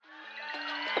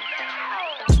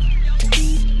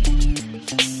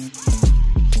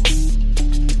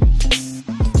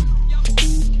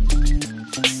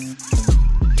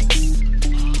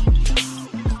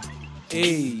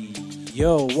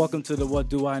Welcome to the What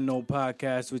Do I Know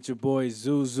podcast with your boy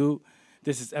Zuzu.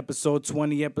 This is episode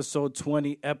 20, episode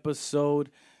 20,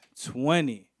 episode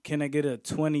 20. Can I get a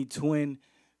 20 twin?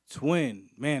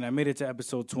 Man, I made it to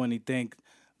episode 20. Thank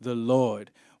the Lord.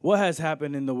 What has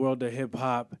happened in the world of hip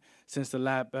hop since the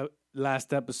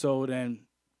last episode? And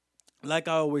like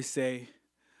I always say,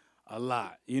 a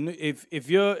lot. You know,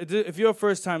 if you're a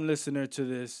first time listener to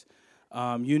this,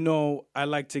 you know I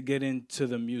like to get into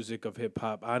the music of hip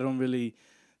hop. I don't really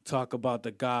talk about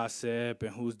the gossip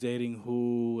and who's dating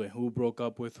who and who broke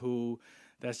up with who.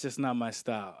 That's just not my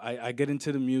style. I get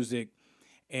into the music,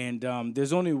 and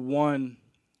there's only one,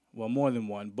 well, more than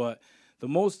one, but the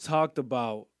most talked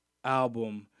about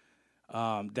album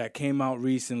that came out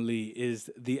recently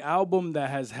is the album that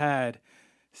has had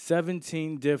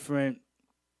 17 different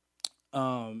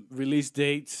release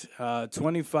dates,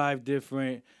 25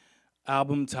 different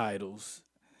album titles,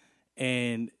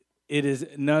 and it is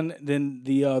none than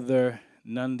the other. I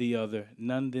don't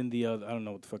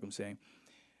know what the fuck I'm saying.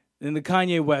 Then the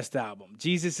Kanye West album,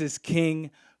 Jesus is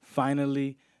King,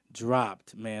 finally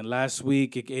dropped, man. Last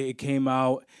week it came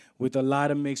out with a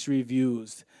lot of mixed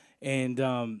reviews. And,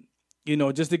 you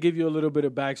know, just to give you a little bit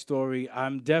of backstory,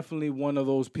 I'm definitely one of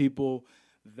those people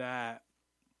that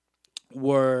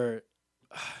were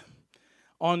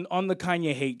on the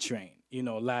Kanye hate train, you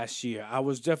know, last year. I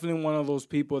was definitely one of those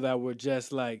people that were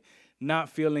just like not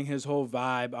feeling his whole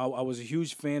vibe. I was a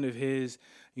huge fan of his,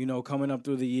 you know, coming up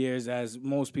through the years, as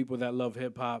most people that love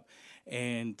hip hop.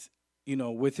 And, you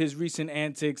know, with his recent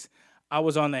antics, I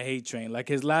was on the hate train. Like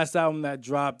his last album that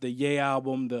dropped, the Ye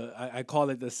album, I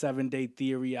call it the 7 Day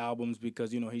Theory albums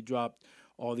because, you know, he dropped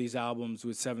all these albums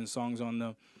with 7 songs on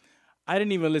them. I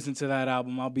didn't even listen to that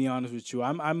album, I'll be honest with you.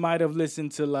 I might have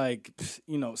listened to, like,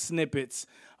 you know, snippets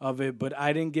of it, but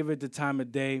I didn't give it the time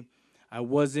of day. I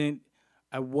wasn't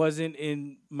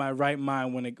in my right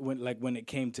mind when it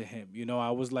came to him. You know, I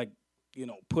was like, you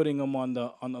know, putting him on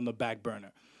the back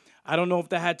burner. I don't know if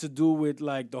that had to do with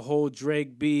like the whole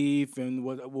Drake beef and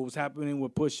what was happening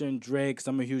with Pusha and Drake, because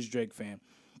I'm a huge Drake fan.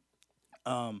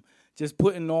 Just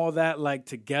putting all that like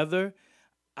together,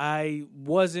 I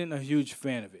wasn't a huge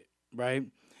fan of it, right?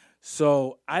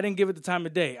 So I didn't give it the time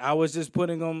of day. I was just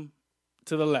putting them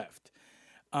to the left.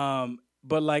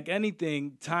 But like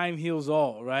anything, time heals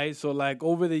all, right? So like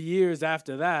over the years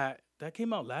after that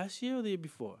came out last year or the year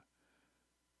before?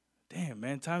 Damn,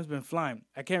 man, time's been flying.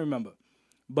 I can't remember.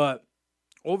 But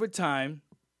over time,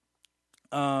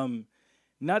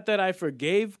 not that I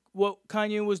forgave what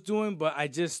Kanye was doing, but I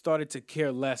just started to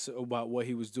care less about what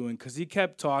he was doing because he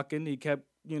kept talking. He kept,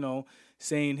 you know,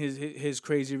 saying his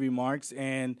crazy remarks,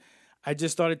 and I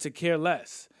just started to care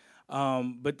less.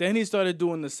 But then he started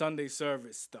doing the Sunday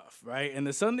service stuff, right? And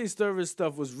the Sunday service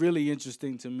stuff was really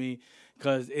interesting to me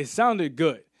because it sounded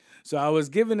good. So I was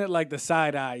giving it like the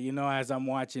side eye, you know, as I'm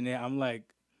watching it. I'm like,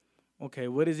 okay,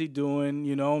 what is he doing?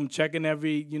 You know, I'm checking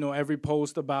every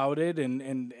post about it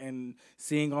and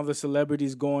seeing all the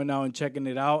celebrities going out and checking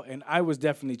it out. And I was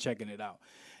definitely checking it out.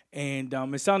 And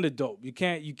it sounded dope. You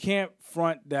can't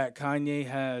front that Kanye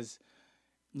has,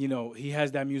 you know, he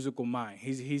has that musical mind.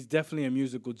 He's definitely a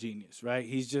musical genius, right?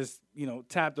 He's just, you know,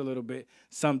 tapped a little bit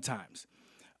sometimes.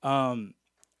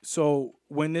 So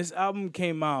when this album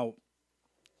came out,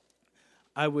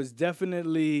 I was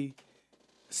definitely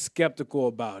skeptical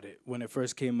about it when it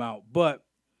first came out, but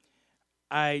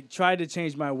I tried to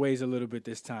change my ways a little bit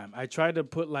this time. I tried to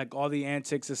put like all the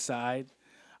antics aside.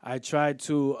 I tried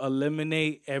to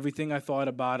eliminate everything I thought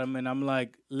about him, and I'm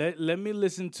like, let me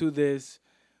listen to this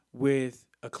with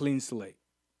a clean slate.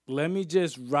 Let me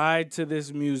just ride to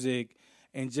this music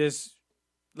and just,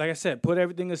 like I said, put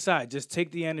everything aside. Just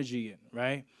take the energy in,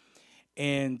 right?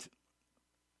 And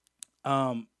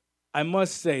I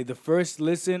must say, the first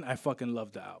listen, I fucking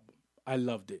loved the album. I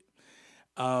loved it.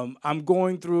 I'm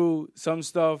going through some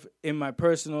stuff in my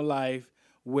personal life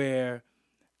where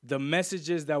the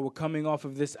messages that were coming off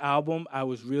of this album, I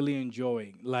was really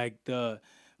enjoying. Like the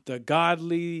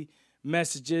godly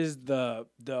messages, the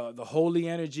holy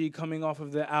energy coming off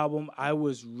of the album, I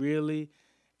was really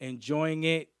enjoying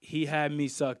it. He had me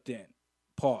sucked in.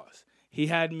 Pause. He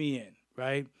had me in,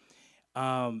 right?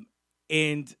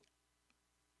 And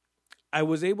I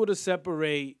was able to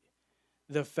separate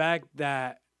the fact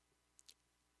that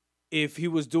if he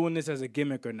was doing this as a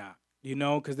gimmick or not, you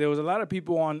know, because there was a lot of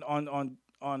people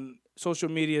on social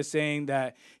media saying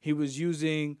that he was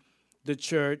using the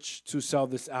church to sell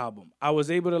this album. I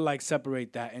was able to like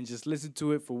separate that and just listen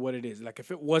to it for what it is. Like if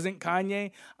it wasn't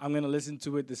Kanye, I'm going to listen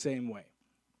to it the same way.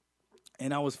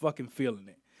 And I was fucking feeling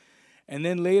it. And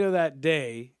then later that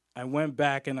day, I went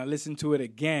back and I listened to it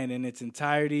again in its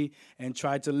entirety and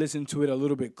tried to listen to it a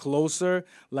little bit closer.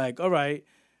 Like, all right,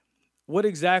 what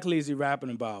exactly is he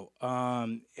rapping about?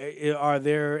 Are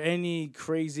there any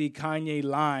crazy Kanye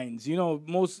lines? You know,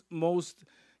 most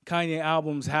Kanye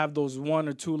albums have those one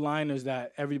or two liners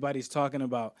that everybody's talking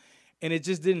about, and it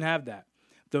just didn't have that.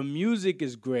 The music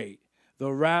is great.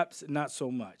 The raps, not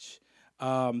so much.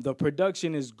 The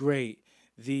production is great.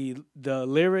 The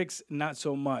lyrics, not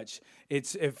so much.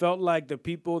 It felt like the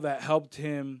people that helped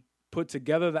him put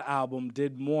together the album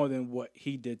did more than what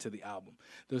he did to the album.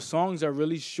 The songs are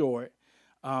really short,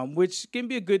 which can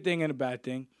be a good thing and a bad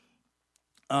thing.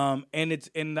 And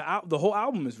the whole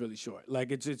album is really short.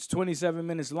 Like it's 27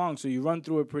 minutes long, so you run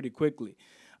through it pretty quickly.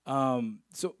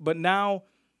 But now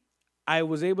I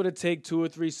was able to take two or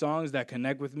three songs that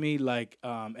connect with me, like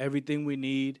Everything We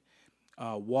Need,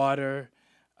 Water,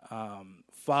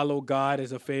 Follow God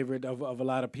is a favorite of a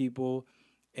lot of people,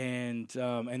 and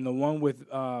the one with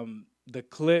the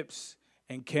Clips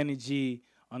and Kenny G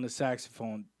on the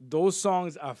saxophone. Those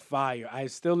songs are fire. I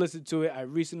still listen to it. I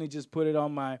recently just put it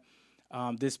on my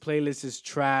this playlist is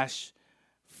Trash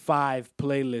 5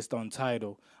 playlist on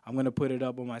Tidal. I'm going to put it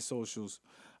up on my socials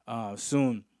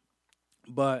soon.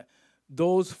 But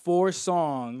those 4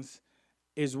 songs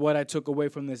is what I took away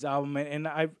from this album, and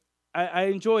I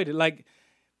enjoyed it. Like,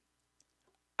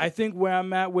 I think where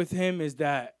I'm at with him is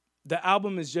that the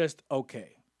album is just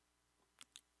okay.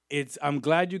 I'm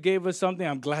glad you gave us something.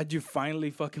 I'm glad you finally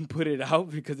fucking put it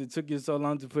out because it took you so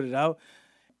long to put it out.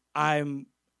 I'm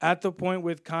at the point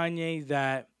with Kanye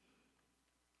that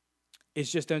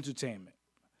it's just entertainment.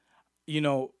 You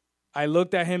know, I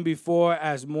looked at him before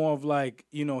as more of like,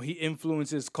 you know, he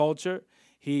influences culture.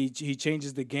 He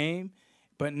changes the game.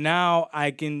 But now I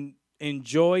can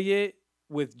enjoy it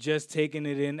with just taking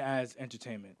it in as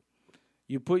entertainment.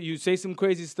 You say some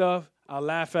crazy stuff, I'll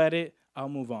laugh at it, I'll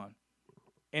move on.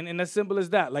 And as simple as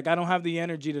that. Like, I don't have the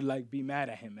energy to like be mad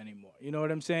at him anymore. You know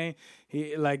what I'm saying?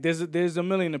 There's a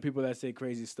million of people that say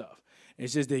crazy stuff.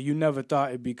 It's just that you never thought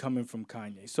it'd be coming from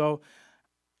Kanye. So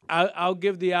I'll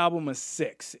give the album a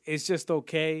 6. It's just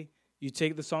okay. You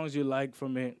take the songs you like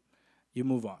from it, you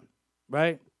move on,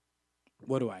 right?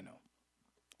 What do I know?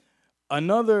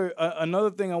 Another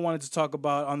thing I wanted to talk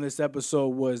about on this episode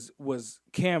was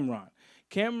Cameron.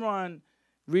 Cameron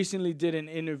recently did an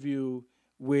interview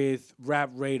with Rap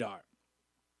Radar,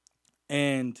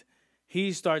 and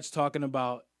he starts talking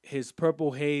about his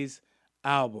Purple Haze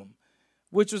album,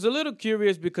 which was a little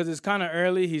curious because it's kind of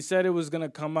early. He said it was going to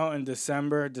come out in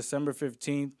December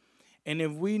 15th. And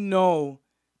if we know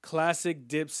classic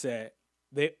Dipset,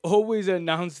 they always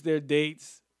announce their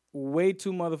dates way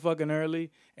too motherfucking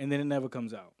early, and then it never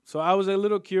comes out. So I was a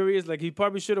little curious. Like, he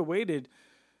probably should have waited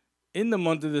in the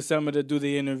month of December to do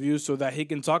the interview so that he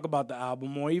can talk about the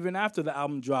album, or even after the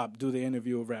album dropped, do the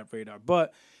interview with Rap Radar.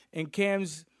 But in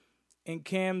Cam's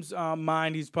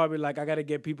mind, he's probably like, I got to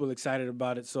get people excited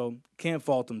about it, so can't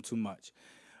fault him too much.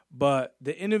 But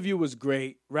the interview was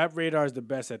great. Rap Radar is the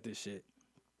best at this shit.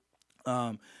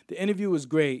 The interview was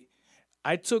great.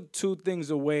 I took 2 things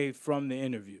away from the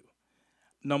interview.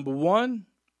 Number 1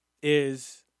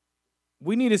 is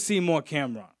we need to see more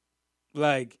Cameron.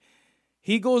 Like,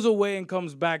 he goes away and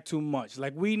comes back too much.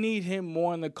 Like, we need him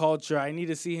more in the culture. I need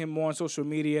to see him more on social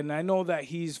media. And I know that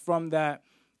he's from that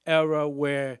era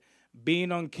where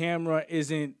being on camera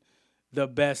isn't the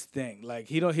best thing. Like,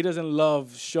 he doesn't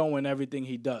love showing everything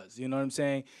he does. You know what I'm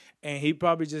saying? And he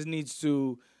probably just needs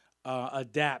to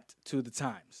adapt to the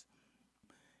times.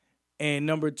 And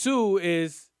number 2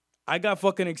 is I got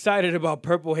fucking excited about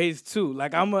Purple Haze too.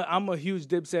 Like, I'm a huge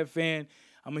Dipset fan.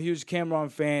 I'm a huge Cameron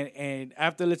fan, and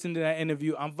after listening to that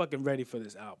interview, I'm fucking ready for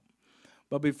this album.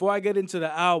 But before I get into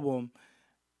the album,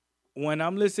 when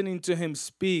I'm listening to him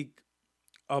speak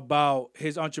about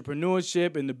his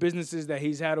entrepreneurship and the businesses that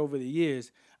he's had over the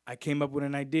years, I came up with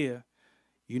an idea.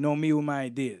 You know me with my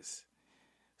ideas.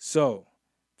 So,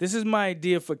 this is my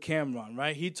idea for Cameron,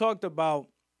 right? He talked about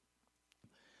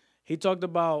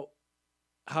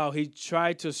how he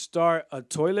tried to start a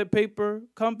toilet paper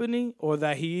company, or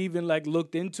that he even like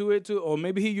looked into it too, or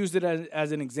maybe he used it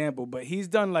as an example. But he's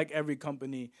done like every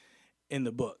company in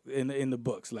the book in the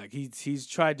books. Like he's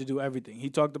tried to do everything. He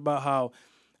talked about how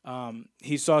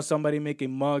he saw somebody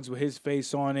making mugs with his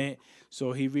face on it,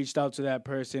 so he reached out to that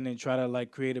person and tried to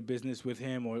like create a business with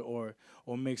him or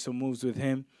make some moves with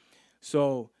him.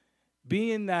 So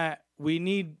being that we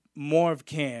need more of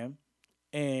Cam,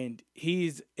 and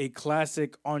he's a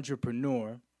classic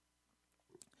entrepreneur,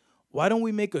 why don't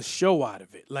we make a show out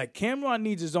of it? Like, Cameron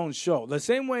needs his own show. The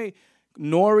same way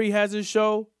Nori has a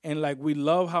show, and like we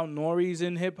love how Nori's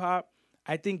in hip hop,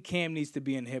 I think Cam needs to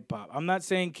be in hip hop. I'm not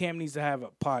saying Cam needs to have a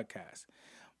podcast,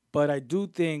 but I do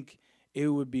think it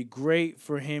would be great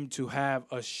for him to have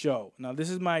a show. Now, this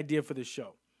is my idea for the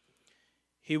show.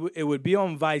 It would be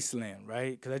on Viceland,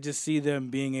 right? Because I just see them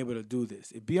being able to do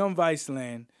this. It'd be on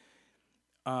Viceland.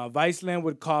 Viceland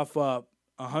would cough up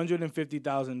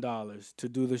 $150,000 to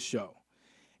do the show.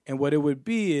 And what it would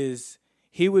be is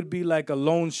he would be like a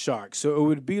loan shark. So it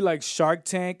would be like Shark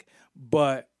Tank,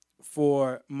 but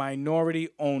for minority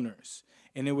owners.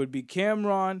 And it would be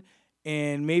Cameron,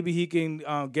 and maybe he can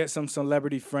get some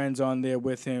celebrity friends on there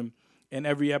with him. And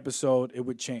every episode, it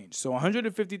would change. So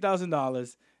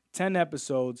 $150,000, 10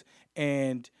 episodes,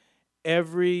 and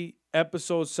every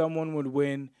episode someone would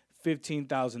win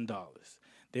 $15,000.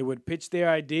 They would pitch their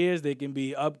ideas. They can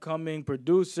be upcoming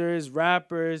producers,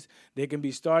 rappers. They can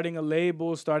be starting a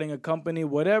label, starting a company,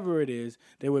 whatever it is.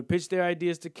 They would pitch their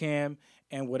ideas to Cam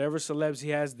and whatever celebs he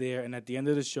has there. And at the end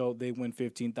of the show, they win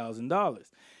 $15,000.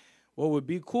 What would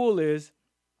be cool is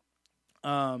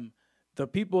the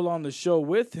people on the show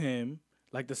with him,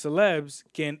 like the celebs,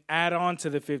 can add on to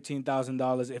the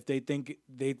 $15,000 if they think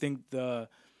the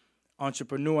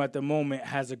entrepreneur at the moment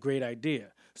has a great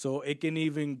idea. So it can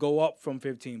even go up from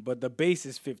 15, but the base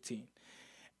is 15.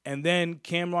 And then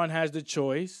Cameron has the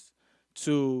choice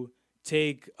to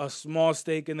take a small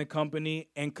stake in the company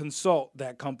and consult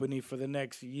that company for the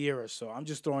next year or so. I'm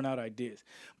just throwing out ideas.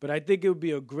 But I think it would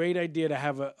be a great idea to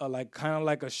have a like kind of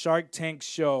like a Shark Tank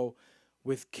show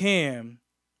with Cam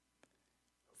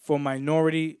for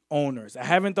minority owners. I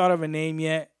haven't thought of a name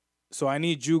yet, so I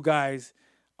need you guys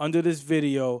under this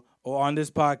video or on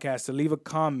this podcast to leave a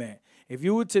comment. If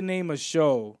you were to name a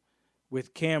show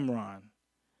with Cameron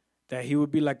that he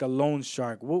would be like a loan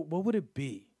shark, what would it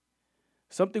be?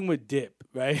 Something with Dip,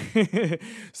 right?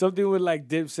 Something with like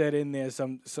Dipset in there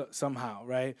somehow,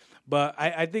 right? But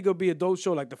I think it'll be a dope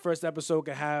show. Like the first episode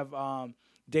could have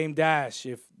Dame Dash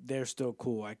if they're still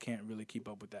cool. I can't really keep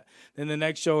up with that. Then the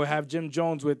next show will have Jim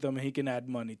Jones with them and he can add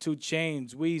money. 2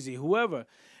 Chainz, Wheezy, whoever.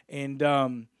 And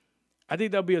I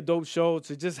think that'll be a dope show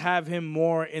to just have him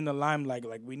more in the limelight.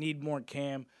 Like we need more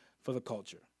Cam for the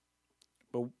culture.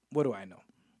 But what do I know?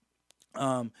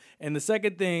 And the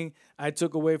second thing I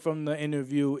took away from the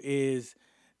interview is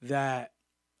that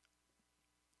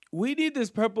we need this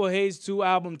Purple Haze 2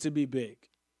 album to be big.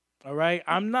 All right?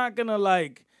 I'm not going to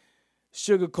like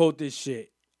sugarcoat this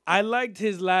shit. I liked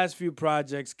his last few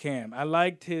projects, Cam. I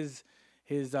liked his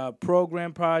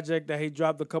program project that he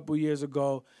dropped a couple years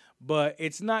ago, but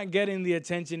it's not getting the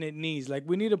attention it needs. Like,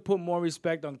 we need to put more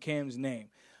respect on Cam's name.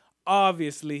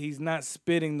 Obviously, he's not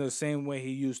spitting the same way he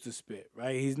used to spit,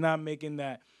 right? He's not making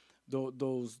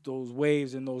those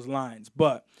waves and those lines.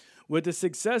 But with the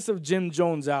success of Jim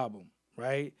Jones' album,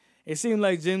 right, it seemed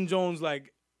like Jim Jones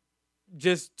like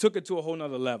just took it to a whole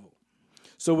nother level.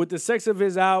 So with the success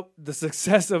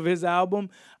of his album,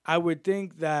 I would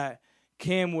think that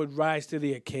Cam would rise to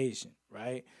the occasion,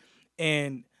 right?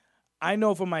 And I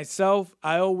know for myself,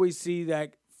 I always see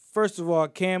that. First of all,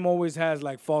 Cam always has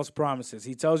like false promises.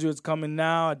 He tells you it's coming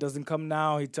now. It doesn't come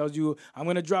now. He tells you, I'm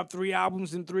going to drop 3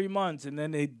 albums in 3 months. And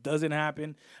then it doesn't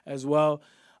happen as well.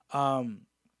 I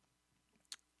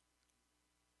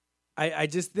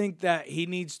just think that he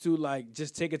needs to like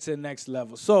just take it to the next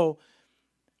level. So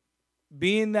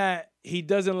being that he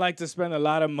doesn't like to spend a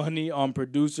lot of money on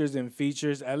producers and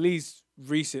features, at least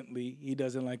recently, he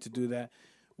doesn't like to do that.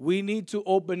 We need to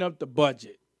open up the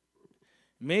budget.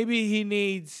 Maybe he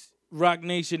needs Rock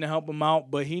Nation to help him out,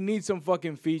 but he needs some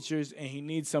fucking features and he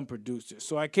needs some producers.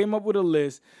 So I came up with a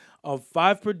list of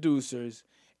 5 producers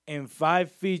and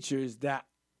 5 features that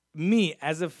me,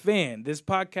 as a fan, this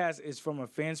podcast is from a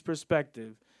fan's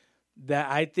perspective,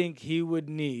 that I think he would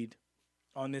need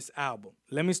on this album.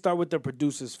 Let me start with the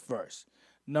producers first.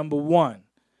 Number 1,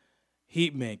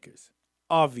 Heatmakers.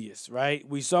 Obvious, right?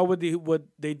 We saw what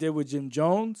they did with Jim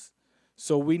Jones,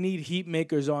 so we need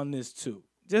Heatmakers on this too.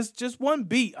 Just one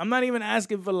beat. I'm not even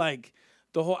asking for like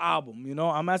the whole album, you know.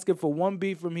 I'm asking for one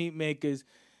beat from Heatmakers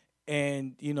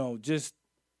and, you know, just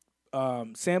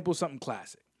sample something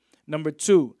classic. Number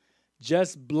 2,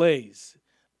 Just Blaze.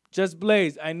 Just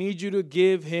Blaze, I need you to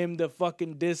give him the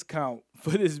fucking discount for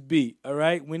this beat, all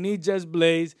right? We need Just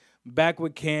Blaze back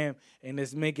with Cam, and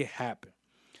let's make it happen.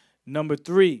 Number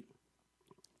 3,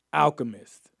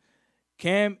 Alchemist.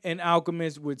 Cam and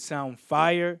Alchemist would sound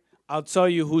fire. I'll tell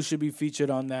you who should be featured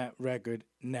on that record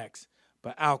next.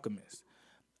 But Alchemist.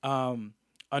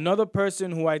 Another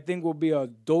person who I think will be a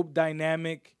dope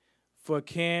dynamic for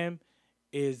Cam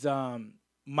is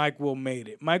Mike Will Made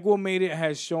It. Mike Will Made It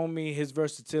has shown me his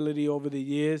versatility over the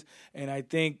years, and I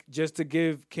think just to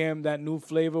give Cam that new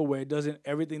flavor where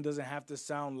everything doesn't have to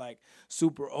sound like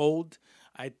super old,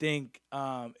 I think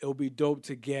it'll be dope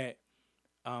to get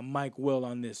Mike Will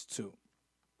on this too.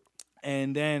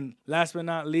 And then last but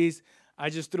not least, I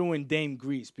just threw in Dame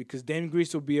Grease because Dame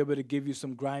Grease will be able to give you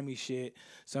some grimy shit,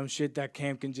 some shit that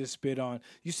Cam can just spit on.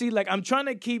 You see, like, I'm trying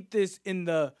to keep this in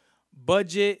the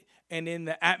budget and in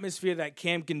the atmosphere that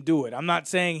Cam can do it. I'm not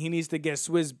saying he needs to get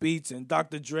Swiss Beats and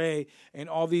Dr. Dre and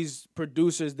all these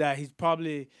producers that he's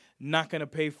probably not going to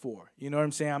pay for. You know what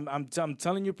I'm saying? I'm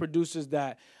telling you producers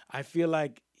that I feel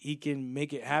like he can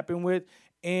make it happen with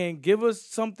and give us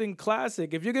something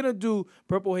classic. If you're going to do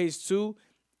Purple Haze 2,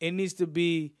 it needs to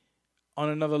be on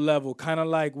another level, kind of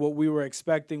like what we were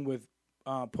expecting with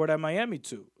Port at Miami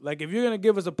 2. Like, if you're going to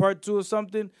give us a part 2 of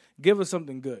something, give us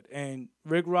something good. And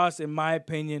Rick Ross, in my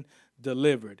opinion,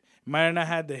 delivered. Might have not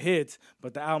had the hits,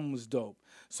 but the album was dope.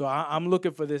 So I'm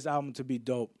looking for this album to be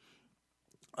dope.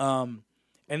 And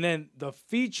then the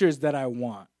features that I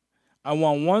want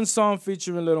one song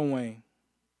featuring Lil Wayne,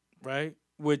 right?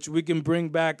 Which we can bring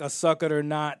back a Suck It or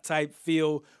Not type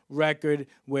feel record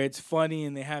where it's funny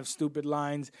and they have stupid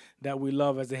lines that we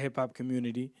love as a hip-hop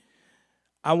community.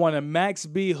 I want a Max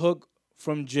B hook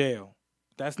from jail.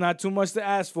 That's not too much to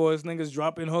ask for. This nigga's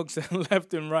dropping hooks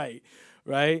left and right,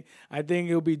 right? I think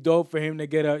it'll be dope for him to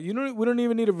get we don't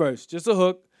even need a verse, just a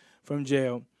hook from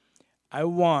jail. I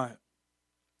want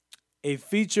a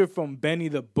feature from Benny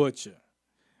the Butcher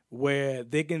where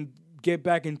they can get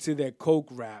back into their coke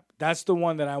rap. That's the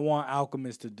one that I want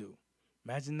Alchemist to do.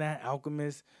 Imagine that,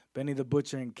 Alchemist, Benny the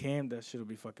Butcher, and Cam. That shit'll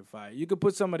be fucking fire. You could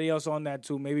put somebody else on that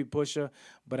too, maybe Pusha,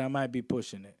 but I might be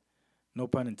pushing it. No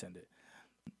pun intended.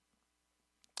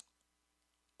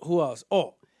 Who else?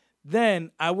 Oh,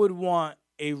 then I would want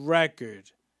a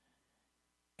record,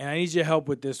 and I need your help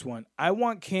with this one. I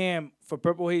want Cam, for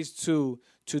Purple Haze 2,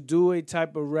 to do a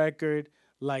type of record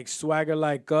like Swagger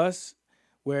Like Us,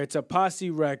 where it's a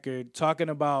posse record talking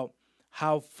about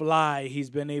how fly he's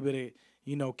been able to,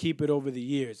 keep it over the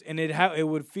years. And it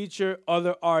would feature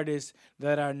other artists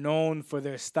that are known for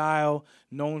their style,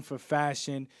 known for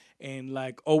fashion, and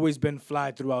like always been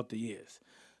fly throughout the years.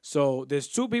 So there's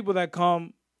two people that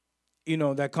come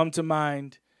to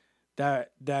mind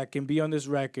that can be on this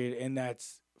record, and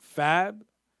that's Fab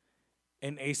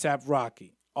and A$AP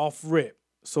Rocky off rip.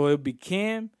 So it'll be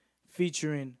Cam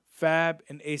featuring Fab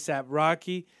and A$AP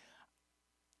Rocky.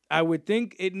 I would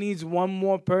think it needs one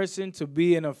more person to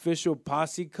be an official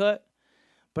posse cut,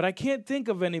 but I can't think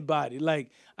of anybody.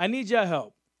 Like, I need your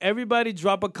help. Everybody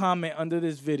drop a comment under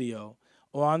this video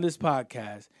or on this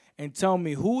podcast and tell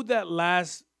me who that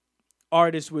last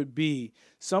artist would be.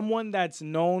 Someone that's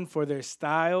known for their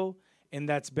style and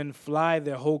that's been fly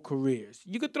their whole careers.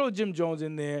 You could throw Jim Jones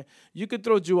in there. You could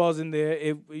throw Jewels in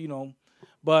there,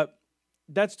 but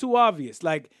that's too obvious.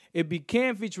 Like, it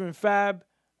became featuring Fab,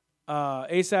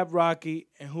 A$AP Rocky,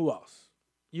 and who else?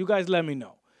 You guys let me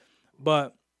know.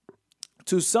 But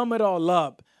to sum it all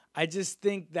up, I just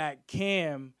think that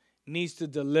Cam needs to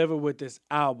deliver with this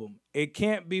album. It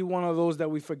can't be one of those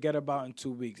that we forget about in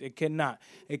 2 weeks. It cannot.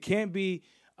 It can't be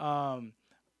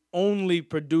only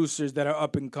producers that are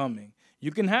up and coming.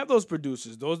 You can have those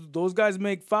producers. Those guys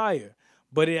make fire.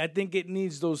 But I think it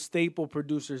needs those staple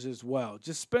producers as well.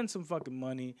 Just spend some fucking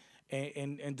money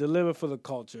and deliver for the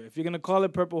culture. If you're going to call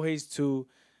it Purple Haze 2,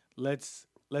 let's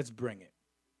bring it.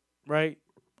 Right?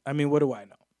 I mean, what do I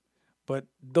know? But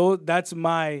that's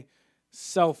my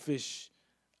selfish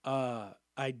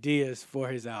ideas for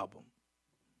his album.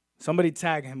 Somebody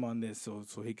tag him on this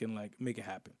so he can like make it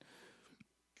happen.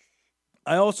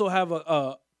 I also have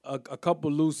a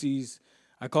couple Lucy's.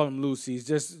 I call them Lucy's.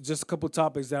 Just a couple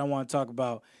topics that I want to talk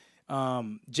about.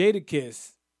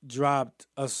 Jadakiss dropped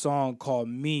a song called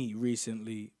Me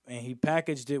recently, and he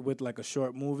packaged it with like a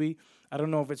short movie. I don't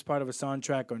know if it's part of a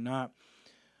soundtrack or not.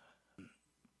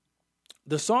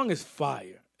 The song is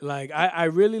fire. Like, I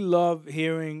really love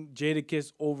hearing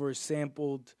Jadakiss over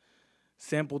sampled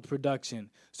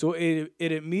production. So it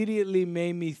immediately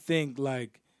made me think,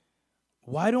 like,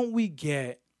 why don't we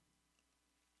get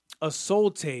a soul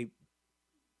tape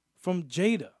from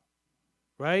Jada,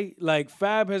 right? Like,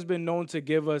 Fab has been known to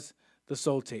give us the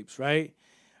soul tapes, right?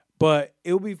 But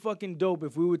it would be fucking dope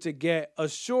if we were to get a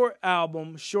short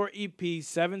album, short EP,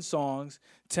 7 songs,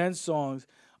 10 songs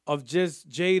of just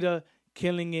Jada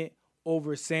killing it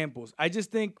over samples. I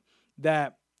just think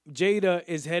that Jada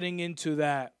is heading into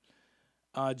that.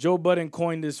 Joe Budden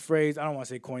coined this phrase. I don't want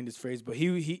to say coined this phrase, but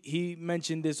he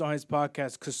mentioned this on his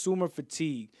podcast, consumer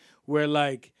fatigue, where,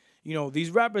 like, these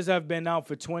rappers have been out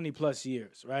for 20 plus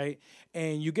years, right?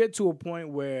 And you get to a point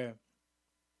where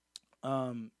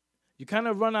you kind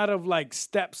of run out of like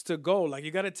steps to go. Like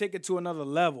you got to take it to another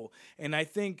level. And I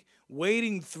think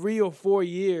waiting 3 or 4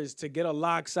 years to get a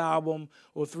Lox album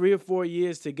or 3 or 4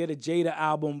 years to get a Jada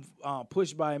album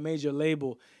pushed by a major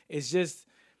label is just,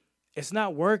 it's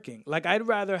not working. Like I'd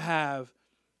rather have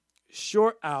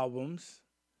short albums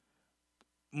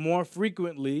more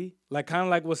frequently, like kind of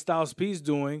like what Styles P's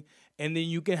doing, and then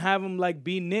you can have them like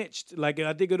be niched. Like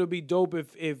I think it'll be dope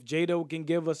if Jada can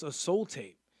give us a soul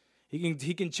tape.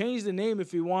 He can change the name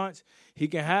if he wants. He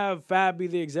can have Fab be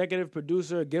the executive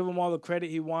producer, give him all the credit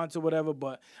he wants or whatever.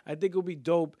 But I think it'll be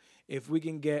dope if we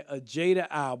can get a Jada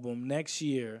album next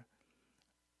year,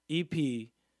 EP,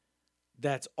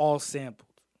 that's all sampled.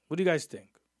 What do you guys think?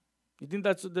 You think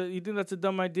that's a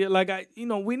dumb idea? Like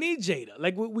we need Jada.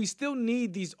 Like we still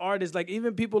need these artists. Like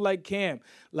even people like Cam.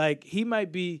 Like he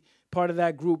might be part of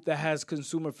that group that has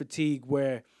consumer fatigue,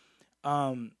 where,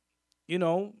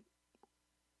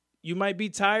 you might be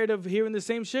tired of hearing the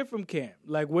same shit from Cam.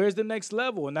 Like where's the next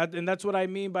level? And that's what I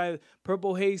mean by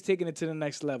Purple Haze taking it to the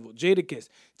next level. Jadakiss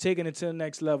taking it to the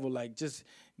next level. Like just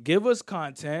give us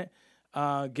content,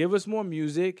 give us more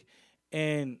music,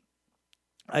 and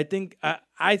I think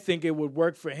it would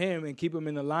work for him and keep him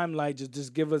in the limelight.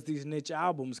 Just give us these niche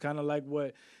albums, kind of like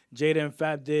what Jada and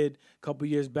Fab did a couple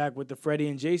years back with the Freddie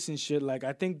and Jason shit. Like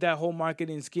I think that whole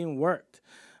marketing scheme worked.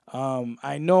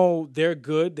 I know they're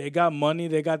good. They got money.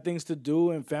 They got things to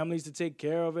do and families to take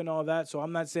care of and all that. So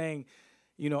I'm not saying,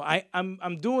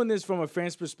 I'm doing this from a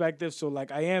fan's perspective. So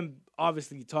like I am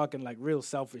obviously talking like real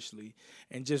selfishly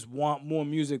and just want more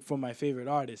music from my favorite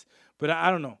artist. But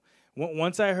I don't know.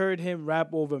 Once I heard him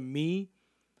rap over Me,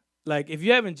 like if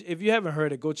you haven't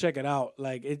heard it, go check it out.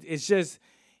 Like it's just,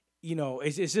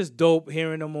 it's just dope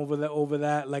hearing him over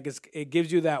that. Like it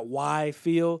gives you that why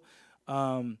feel,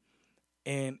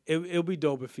 and it'll be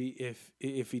dope if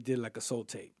he did like a soul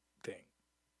tape thing.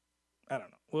 I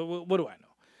don't know. What do I know?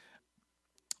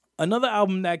 Another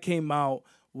album that came out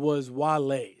was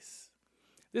Wale's.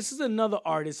 This is another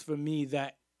artist for me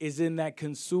that is in that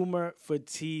consumer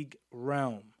fatigue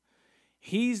realm.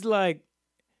 He's like,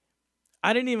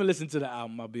 I didn't even listen to the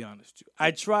album, I'll be honest with you. I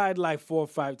tried like 4 or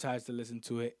 5 times to listen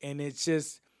to it, and it's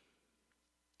just,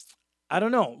 I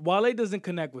don't know. Wale doesn't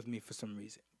connect with me for some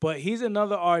reason. But he's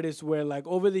another artist where, like,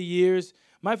 over the years,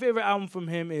 my favorite album from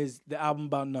him is the album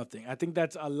About Nothing. I think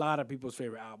that's a lot of people's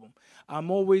favorite album.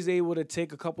 I'm always able to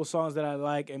take a couple songs that I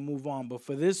like and move on. But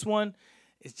for this one,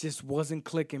 it just wasn't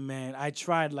clicking, man. I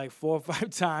tried like 4 or 5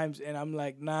 times, and I'm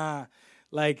like, nah.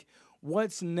 Like,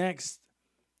 what's next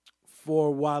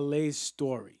for Wale's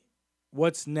story?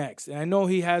 What's next? And I know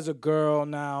he has a girl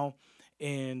now,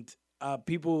 and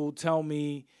people tell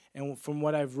me, and from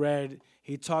what I've read,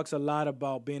 he talks a lot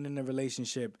about being in a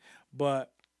relationship.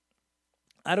 But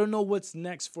I don't know what's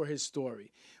next for his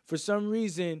story. For some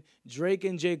reason, Drake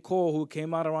and J. Cole, who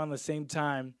came out around the same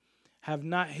time, have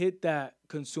not hit that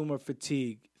consumer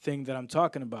fatigue thing that I'm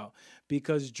talking about.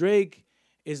 Because Drake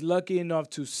is lucky enough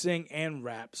to sing and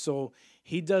rap. So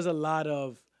he does a lot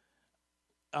of,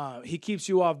 he keeps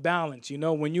you off balance.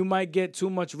 When you might get too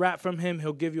much rap from him,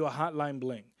 he'll give you a Hotline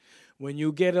Bling. When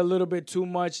you get a little bit too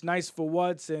much Nice for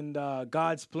What's and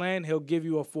God's Plan, he'll give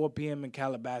you a 4 p.m. in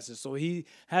Calabasas. So he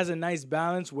has a nice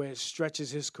balance where it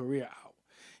stretches his career out.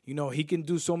 He can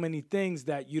do so many things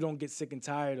that you don't get sick and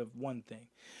tired of one thing.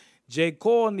 J.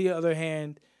 Cole, on the other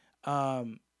hand,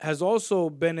 has also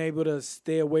been able to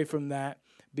stay away from that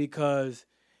because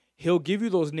he'll give you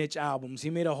those niche albums.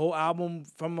 He made a whole album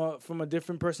from a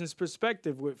different person's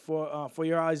perspective for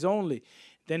Your Eyes Only.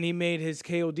 Then he made his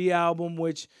KOD album,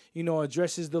 which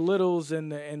addresses the littles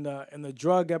and the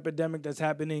drug epidemic that's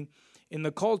happening in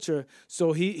the culture.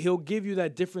 So he'll give you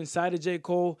that different side of J.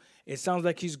 Cole. It sounds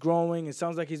like he's growing. It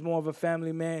sounds like he's more of a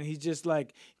family man. He just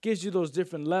like gives you those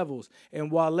different levels.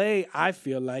 And Wale, I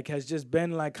feel like, has just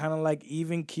been like kind of like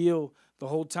even keel the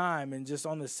whole time and just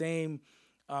on the same.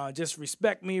 Just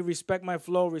respect me, respect my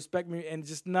flow, respect me, and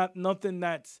just nothing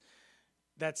that's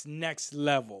next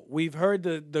level. We've heard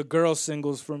the girl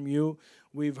singles from you.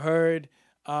 We've heard,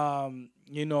 the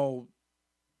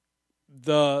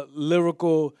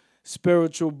lyrical,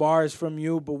 spiritual bars from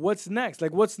you. But what's next?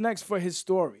 Like, what's next for his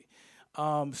story?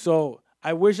 So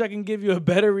I wish I can give you a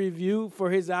better review for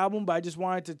his album, but I just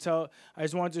wanted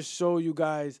to show you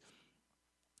guys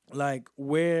like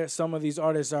where some of these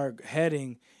artists are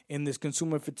heading in this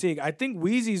consumer fatigue. I think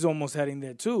Weezy's almost heading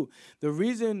there too. The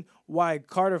reason why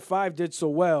Carter 5 did so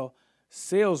well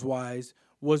sales-wise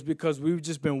was because we've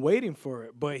just been waiting for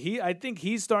it. But I think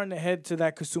he's starting to head to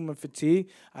that consumer fatigue.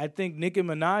 I think Nicki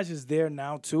Minaj is there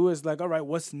now too. It's like, all right,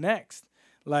 what's next?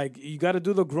 Like, you got to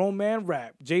do the grown man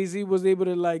rap. Jay-Z was able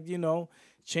to, like,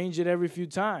 change it every few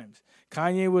times.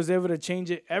 Kanye was able to change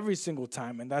it every single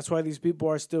time, and that's why these people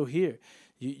are still here.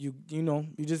 You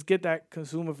just get that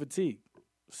consumer fatigue.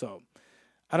 So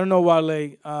I don't know,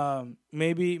 Wale.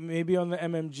 Maybe on the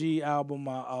MMG album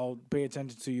I'll pay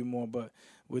attention to you more, but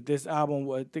with this album,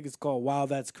 I think it's called Wow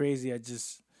That's Crazy, I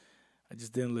just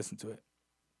didn't listen to it.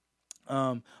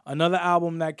 Another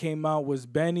album that came out was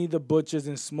Benny the Butcher's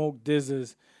and Smoke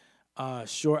DZA's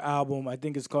short album. I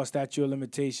think it's called Statue of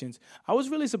Limitations. I was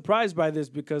really surprised by this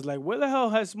because, like, where the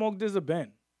hell has Smoke DZA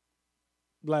been?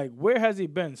 Like, where has he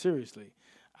been? Seriously.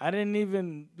 I didn't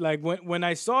even, like, when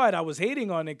I saw it, I was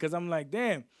hating on it because I'm like,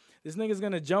 damn, this nigga's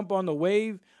going to jump on the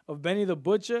wave of Benny the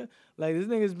Butcher. Like, this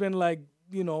nigga's been, like,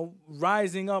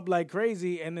 rising up like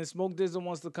crazy, and then Smoke DZA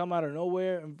wants to come out of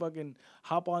nowhere and fucking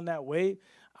hop on that wave.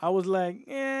 I was like,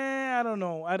 I don't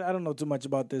know. I don't know too much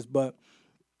about this, but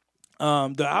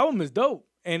the album is dope.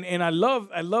 And I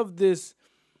love this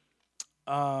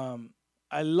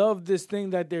I love this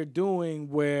thing that they're doing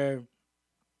where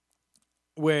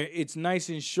it's nice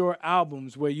and short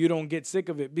albums where you don't get sick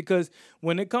of it. Because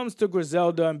when it comes to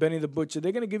Griselda and Benny the Butcher,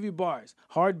 they're going to give you bars,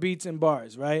 hard beats and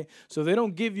bars, right? So they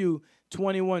don't give you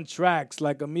 21 tracks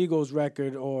like Amigos'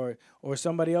 record or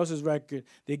somebody else's record.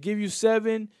 They give you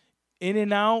 7, in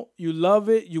and out, you love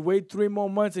it, you wait 3 more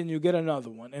months and you get another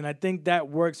one. And I think that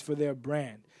works for their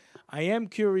brand. I am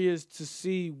curious to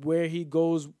see where he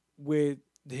goes with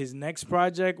his next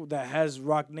project that has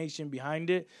Rock Nation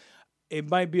behind it. It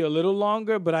might be a little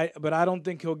longer, but I don't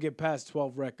think he'll get past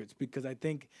 12 records because I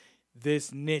think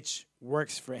this niche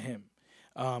works for him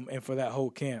and for that whole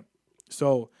camp.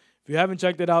 So if you haven't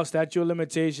checked it out, Statue of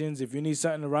Limitations, if you need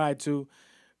something to ride to,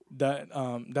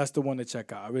 that's the one to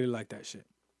check out. I really like that shit.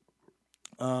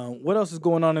 What else is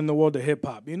going on in the world of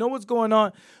hip-hop? You know what's going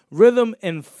on? Rythm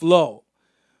and Flow.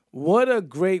 What a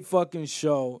great fucking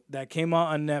show that came out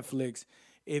on Netflix.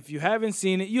 If you haven't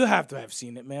seen it, you have to have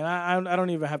seen it, man. I don't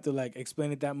even have to, like,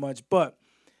 explain it that much. But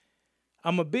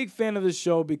I'm a big fan of the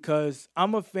show because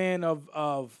I'm a fan of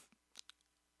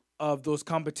those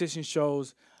competition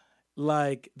shows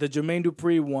like the Jermaine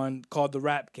Dupri one called The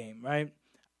Rap Game, right?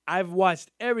 I've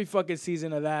watched every fucking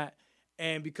season of that.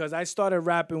 And because I started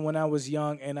rapping when I was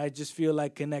young and I just feel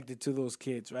like connected to those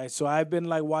kids, right? So I've been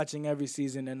like watching every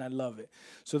season and I love it.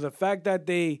 So the fact that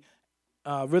they,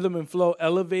 Rythm and Flow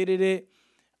elevated it,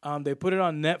 they put it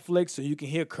on Netflix so you can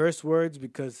hear curse words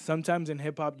because sometimes in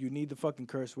hip hop you need the fucking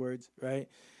curse words, right?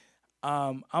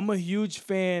 I'm a huge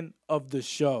fan of the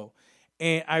show.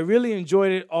 And I really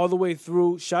enjoyed it all the way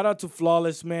through. Shout out to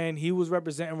Flawless, man. He was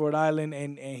representing Rhode Island,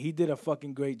 and he did a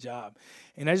fucking great job.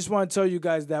 And I just want to tell you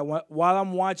guys that while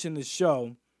I'm watching the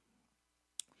show,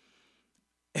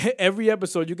 every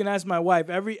episode, you can ask my wife,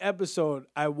 every episode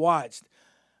I watched,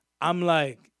 I'm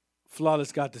like,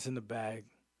 Flawless got this in the bag.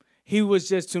 He was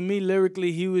just, to me,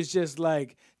 lyrically, he was just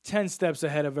like 10 steps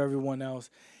ahead of everyone else.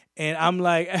 And I'm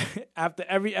like, after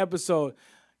every episode,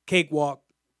 cakewalk.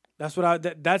 That's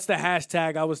that's the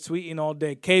hashtag I was tweeting all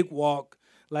day. Cakewalk.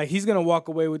 Like, he's going to walk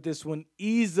away with this one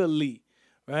easily,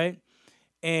 right?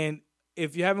 And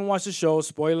if you haven't watched the show,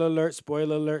 spoiler alert,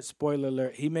 spoiler alert, spoiler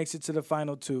alert. He makes it to the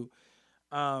final 2.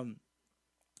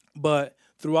 But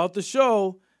throughout the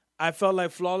show, I felt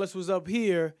like Flawless was up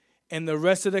here, and the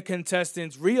rest of the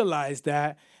contestants realized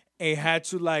that and had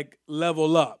to, like,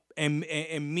 level up and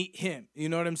meet him. You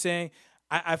know what I'm saying?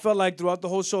 I felt like throughout the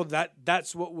whole show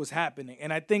that's what was happening.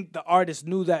 And I think the artist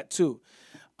knew that too.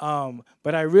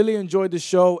 But I really enjoyed the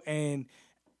show. And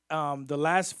the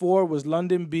last 4 was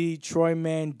London B, Troy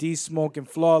Man, D Smoke, and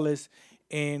Flawless.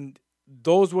 And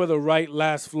those were the right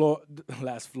last 4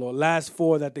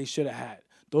 that they should have had.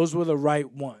 Those were the right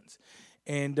ones.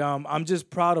 And I'm just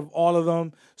proud of all of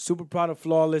them. Super proud of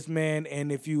Flawless, man.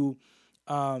 And if you,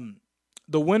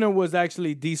 the winner was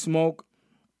actually D Smoke.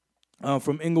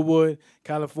 From Inglewood,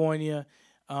 California.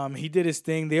 He did his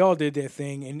thing. They all did their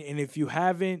thing. And if you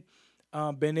haven't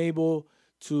been able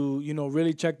to,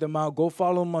 really check them out, go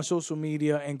follow them on social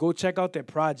media and go check out their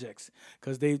projects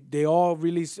because they all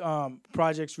released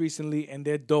projects recently and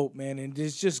they're dope, man. And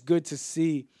it's just good to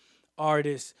see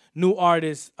new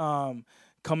artists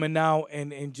coming out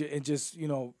and just,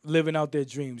 living out their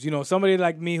dreams. Somebody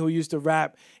like me who used to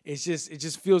rap, it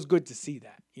just feels good to see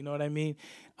that. You know what I mean?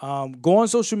 Go on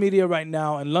social media right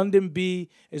now, and London B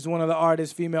is one of the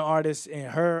artists, female artists,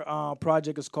 and her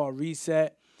project is called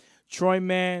Reset. Troy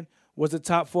Man was a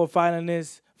top 4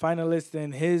 finalist,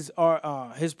 and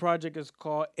his project is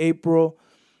called April.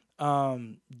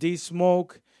 D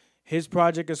Smoke, his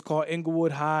project is called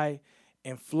Inglewood High,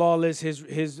 and Flawless,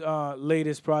 his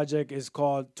latest project is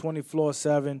called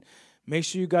 24/7. Make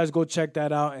sure you guys go check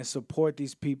that out and support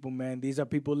these people, man. These are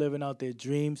people living out their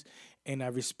dreams, and I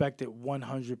respect it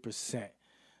 100%.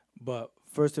 But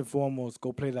first and foremost,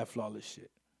 go play that Flawless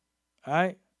shit. All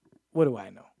right? What do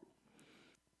I know?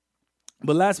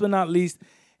 But last but not least,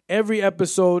 every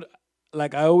episode,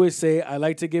 like I always say, I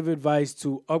like to give advice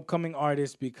to upcoming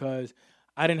artists because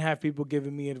I didn't have people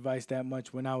giving me advice that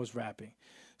much when I was rapping.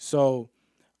 So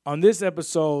on this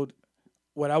episode,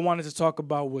 what I wanted to talk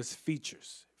about was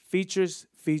features. Features,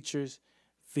 features,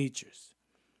 features.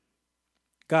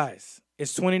 Guys,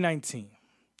 it's 2019.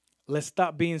 Let's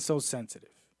stop being so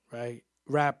sensitive, right?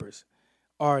 Rappers,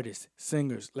 artists,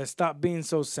 singers, let's stop being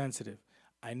so sensitive.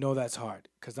 I know that's hard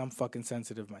because I'm fucking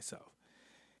sensitive myself.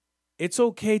 It's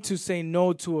okay to say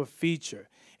no to a feature.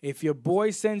 If your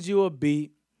boy sends you a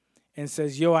beat and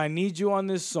says, yo, I need you on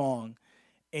this song,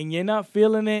 and you're not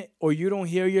feeling it or you don't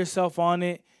hear yourself on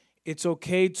it, it's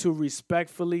okay to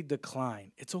respectfully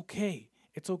decline. It's okay.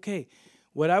 It's okay.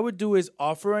 What I would do is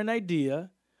offer an idea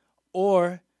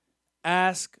or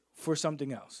ask for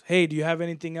something else. Hey, do you have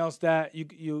anything else that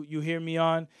you hear me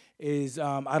on?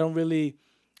 I don't really,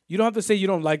 you don't have to say you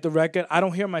don't like the record. I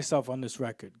don't hear myself on this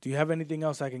record. Do you have anything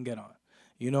else I can get on?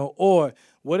 Or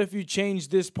what if you change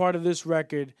this part of this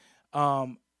record?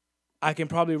 I can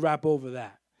probably rap over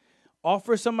that.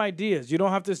 Offer some ideas. You don't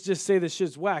have to just say the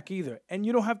shit's whack either. And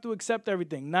you don't have to accept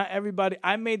everything. Not everybody.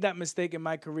 I made that mistake in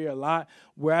my career a lot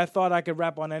where I thought I could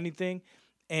rap on anything.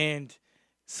 And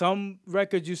some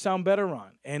records you sound better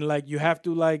on. And you have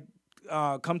to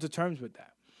come to terms with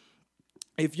that.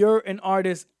 If you're an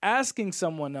artist asking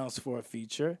someone else for a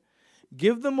feature,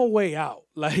 give them a way out.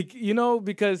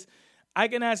 Because I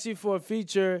can ask you for a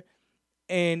feature,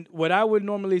 and what I would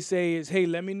normally say is, hey,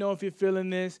 let me know if you're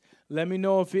feeling this. Let me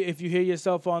know if you hear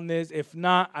yourself on this. If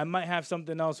not, I might have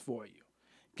something else for you.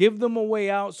 Give them a way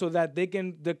out so that they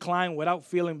can decline without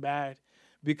feeling bad.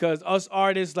 Because us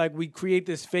artists, we create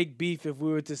this fake beef if we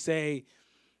were to say,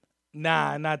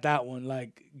 nah, not that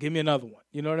one. Give me another one.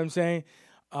 You know what I'm saying?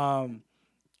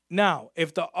 Now,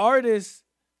 if the artist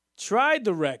tried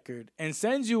the record and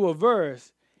sends you a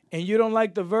verse and you don't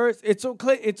like the verse, it's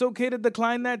okay. It's okay to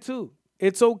decline that too.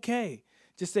 It's okay.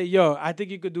 Just say, yo, I think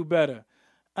you could do better.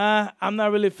 I'm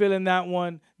not really feeling that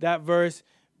one, that verse.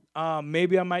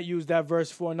 Maybe I might use that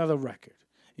verse for another record.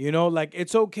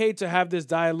 It's okay to have this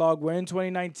dialogue. We're in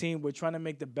 2019. We're trying to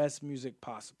make the best music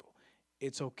possible.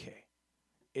 It's okay.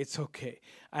 It's okay.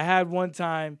 I had one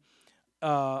time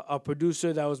a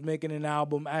producer that was making an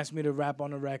album asked me to rap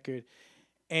on a record,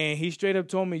 and he straight up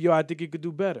told me, yo, I think you could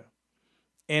do better.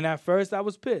 And at first, I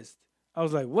was pissed. I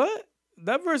was like, what?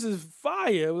 That verse is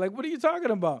fire. What are you talking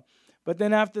about? But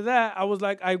then after that, I was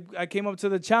like, I came up to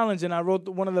the challenge, and I wrote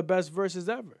one of the best verses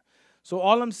ever. So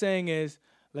all I'm saying is,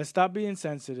 let's stop being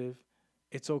sensitive.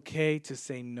 It's okay to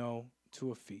say no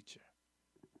to a feature.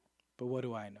 But what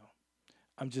do I know?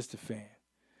 I'm just a fan.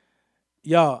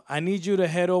 Y'all, I need you to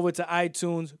head over to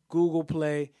iTunes, Google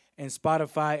Play, and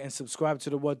Spotify and subscribe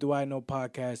to the What Do I Know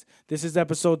podcast. This is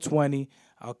episode 20.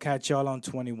 I'll catch y'all on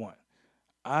 21.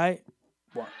 All right?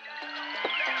 1.